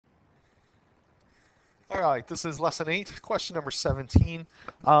Alright, this is lesson 8, question number 17.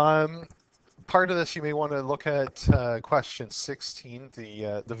 Part of this you may want to look at question 16,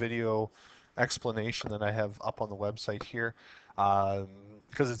 the video explanation that I have up on the website here,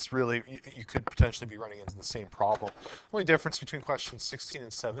 because it's really, you could potentially be running into the same problem. The only difference between questions 16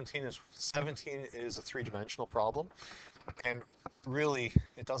 and 17 is 17 is a three-dimensional problem, and really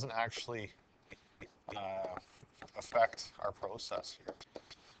it doesn't actually affect our process here.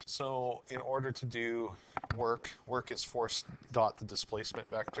 So in order to do work is force dot the displacement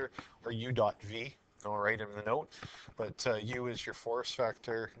vector, or u dot v, all right, in the note. But u is your force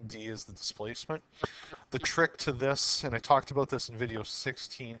vector, d is the displacement. The trick to this, and I talked about this in video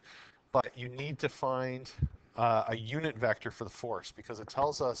 16, but you need to find a unit vector for the force because it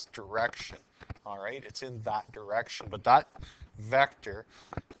tells us direction, all right? It's in that direction, but that vector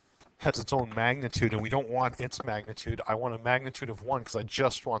has its own magnitude, and we don't want its magnitude. I want a magnitude of 1 because I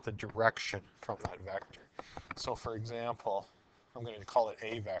just want the direction from that vector. So for example, I'm going to call it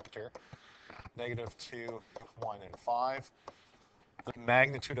a vector, negative 2, 1, and 5. The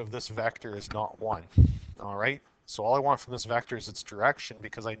magnitude of this vector is not 1, all right? So all I want from this vector is its direction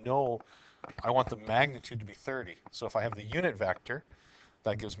because I know I want the magnitude to be 30. So if I have the unit vector,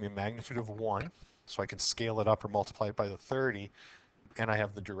 that gives me a magnitude of 1, so I can scale it up or multiply it by the 30, and I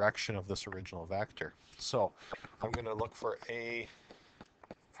have the direction of this original vector. So I'm going to look for a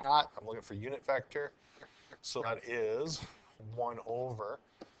hat. I'm looking for unit vector. So that is 1 over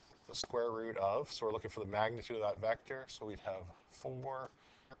the square root of, so we're looking for the magnitude of that vector. So we'd have 4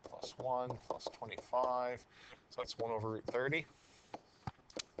 plus 1 plus 25. So that's 1 over root 30,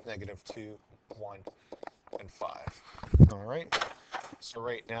 negative 2, 1, and 5. All right. So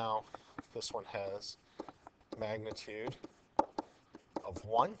right now, this one has magnitude of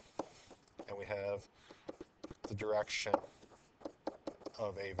 1, and we have the direction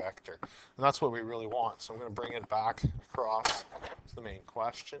of a vector. And that's what we really want. So I'm going to bring it back across to the main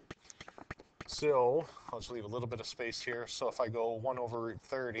question. So I'll just leave a little bit of space here. So if I go 1 over root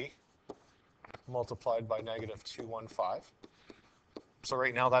 30 multiplied by negative 215. So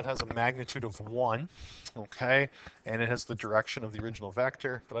right now that has a magnitude of 1, okay? And it has the direction of the original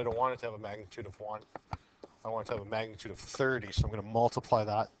vector, but I don't want it to have a magnitude of 1. I want it to have a magnitude of 30, so I'm going to multiply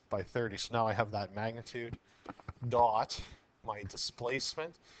that by 30. So now I have that magnitude dot my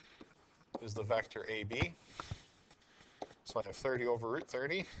displacement is the vector AB. So I have 30 over root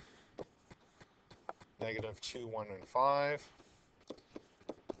 30, negative 2, 1, and 5,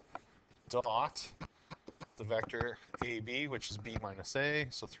 dot the vector AB, which is B minus A.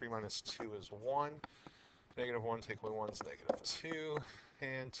 So 3 minus 2 is 1. Negative 1 take away 1 is negative 2.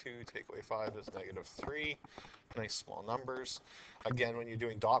 And 2 take away 5 is negative 3. Nice small numbers. Again, when you're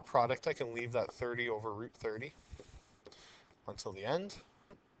doing dot product, I can leave that 30 over root 30 until the end.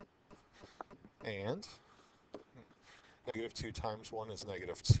 And negative 2 times 1 is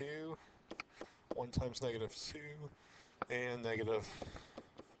negative 2. 1 times negative 2, and negative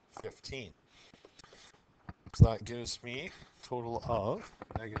 15. So that gives me a total of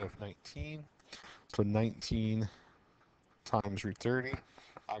negative 19. So 19 times root 30.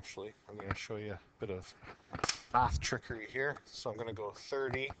 Actually, I'm going to show you a bit of math trickery here. So I'm going to go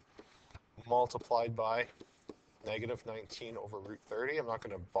 30 multiplied by negative 19 over root 30. I'm not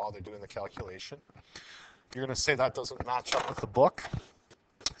going to bother doing the calculation. You're going to say that doesn't match up with the book.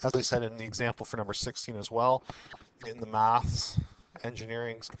 As I said in the example for number 16 as well, in the maths,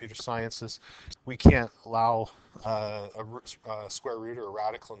 engineering, computer sciences, we can't allow a square root or a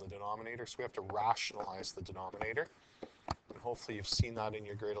radical in the denominator, so we have to rationalize the denominator. And hopefully you've seen that in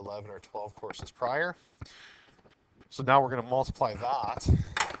your grade 11 or 12 courses prior. So now we're going to multiply that,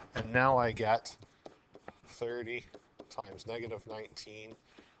 and now I get 30 times negative 19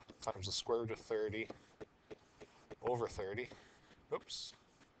 times the square root of 30 over 30. Oops.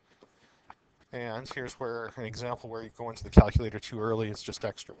 And here's where an example where you go into the calculator too early, it's just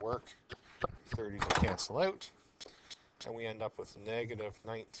extra work. 30s will cancel out. And we end up with negative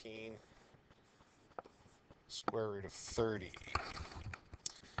 19 square root of 30.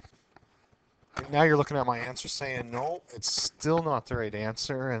 And now you're looking at my answer saying, no, it's still not the right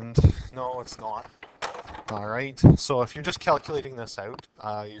answer, and no, it's not. All right, so if you're just calculating this out,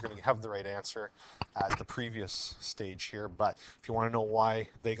 you're going to have the right answer at the previous stage here, but if you want to know why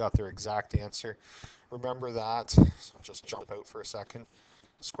they got their exact answer, remember that, so I'll just jump out for a second,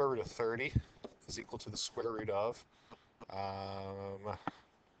 the square root of 30 is equal to the square root of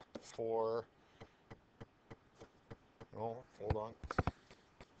 4, oh, hold on,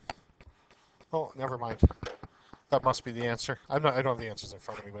 oh, never mind. That must be the answer. I don't have the answers in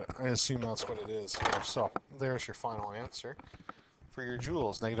front of me, but I assume that's what it is here. So there's your final answer. for your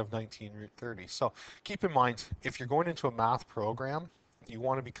joules, negative 19 root 30. So keep in mind, if you're going into a math program, you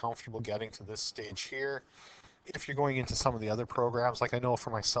want to be comfortable getting to this stage here. If you're going into some of the other programs, like I know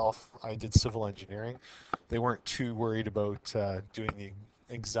for myself, I did civil engineering, they weren't too worried about doing the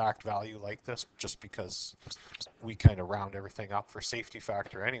exact value like this, just because we kind of round everything up for safety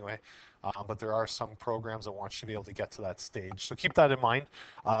factor anyway. But there are some programs that want you to be able to get to that stage. So keep that in mind.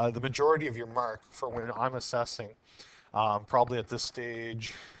 The majority of your mark for when I'm assessing, probably at this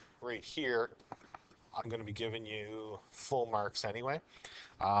stage right here, I'm going to be giving you full marks anyway,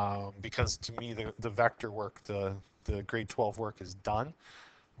 because to me the vector work, the grade 12 work is done,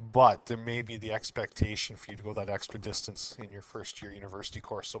 but there may be the expectation for you to go that extra distance in your first year university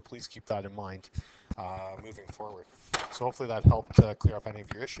course, so please keep that in mind moving forward. So hopefully that helped clear up any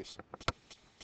of your issues.